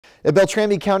A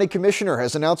Beltrami County Commissioner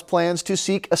has announced plans to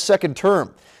seek a second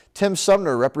term. Tim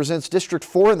Sumner represents District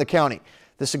 4 in the county.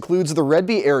 This includes the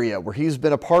Redby area, where he's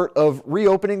been a part of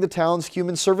reopening the town's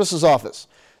Human Services office.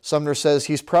 Sumner says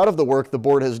he's proud of the work the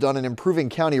board has done in improving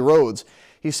county roads.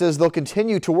 He says they'll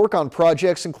continue to work on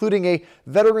projects including a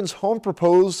veterans home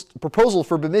proposal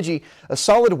for Bemidji, a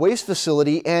solid waste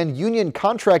facility, and union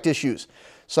contract issues.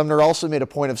 Sumner also made a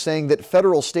point of saying that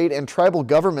federal, state, and tribal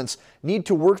governments need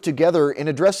to work together in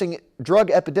addressing drug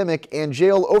epidemic and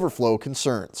jail overflow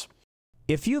concerns.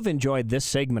 If you've enjoyed this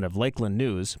segment of Lakeland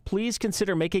News, please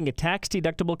consider making a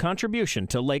tax-deductible contribution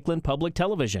to Lakeland Public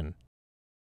Television.